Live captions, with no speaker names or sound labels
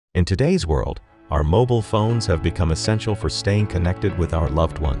In today's world, our mobile phones have become essential for staying connected with our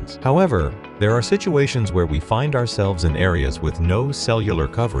loved ones. However, there are situations where we find ourselves in areas with no cellular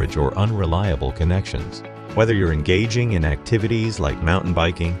coverage or unreliable connections. Whether you're engaging in activities like mountain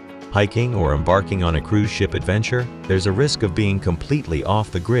biking, hiking, or embarking on a cruise ship adventure, there's a risk of being completely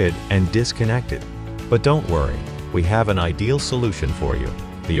off the grid and disconnected. But don't worry, we have an ideal solution for you: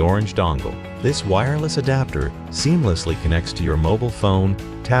 the Orange Dongle. This wireless adapter seamlessly connects to your mobile phone,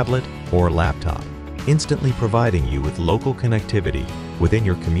 tablet, or laptop, instantly providing you with local connectivity within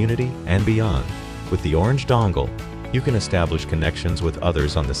your community and beyond. With the Orange Dongle, you can establish connections with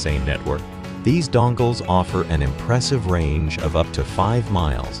others on the same network. These dongles offer an impressive range of up to 5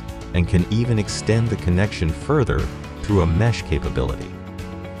 miles and can even extend the connection further through a mesh capability.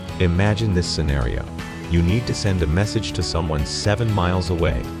 Imagine this scenario. You need to send a message to someone 7 miles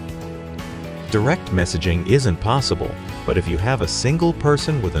away. Direct messaging isn't possible, but if you have a single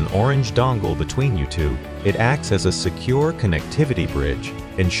person with an Orange Dongle between you two, it acts as a secure connectivity bridge,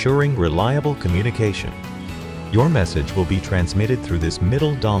 ensuring reliable communication. Your message will be transmitted through this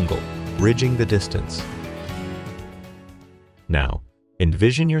middle dongle, bridging the distance. Now,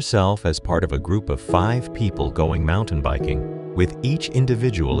 envision yourself as part of a group of 5 people going mountain biking, with each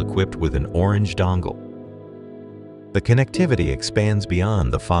individual equipped with an Orange Dongle. The connectivity expands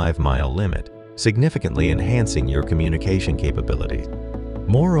beyond the 5-mile limit, significantly enhancing your communication capabilities.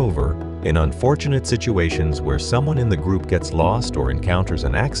 Moreover, in unfortunate situations where someone in the group gets lost or encounters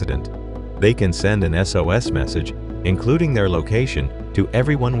an accident, they can send an SOS message, including their location, to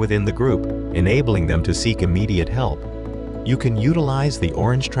everyone within the group, enabling them to seek immediate help. You can utilize the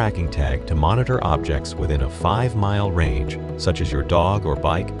orange tracking tag to monitor objects within a 5-mile range, such as your dog or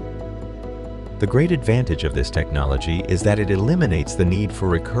bike. The great advantage of this technology is that it eliminates the need for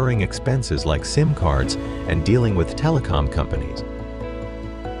recurring expenses like SIM cards and dealing with telecom companies.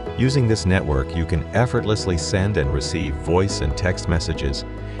 Using this network, you can effortlessly send and receive voice and text messages,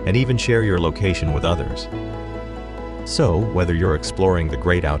 and even share your location with others. So, whether you're exploring the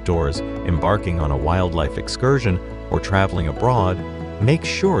great outdoors, embarking on a wildlife excursion, or traveling abroad, make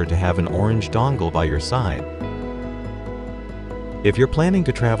sure to have an Orange Dongle by your side. If you're planning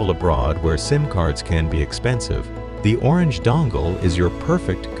to travel abroad where SIM cards can be expensive, the Orange Dongle is your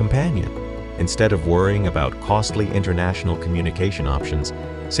perfect companion. Instead of worrying about costly international communication options,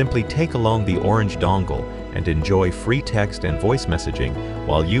 simply take along the Orange Dongle and enjoy free text and voice messaging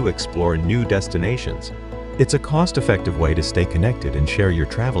while you explore new destinations. It's a cost-effective way to stay connected and share your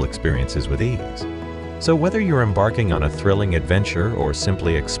travel experiences with ease. So whether you're embarking on a thrilling adventure or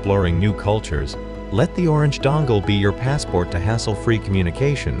simply exploring new cultures, let the Orange Dongle be your passport to hassle-free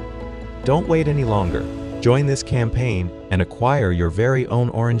communication. Don't wait any longer. Join this campaign and acquire your very own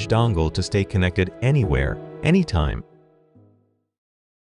Orange Dongle to stay connected anywhere, anytime,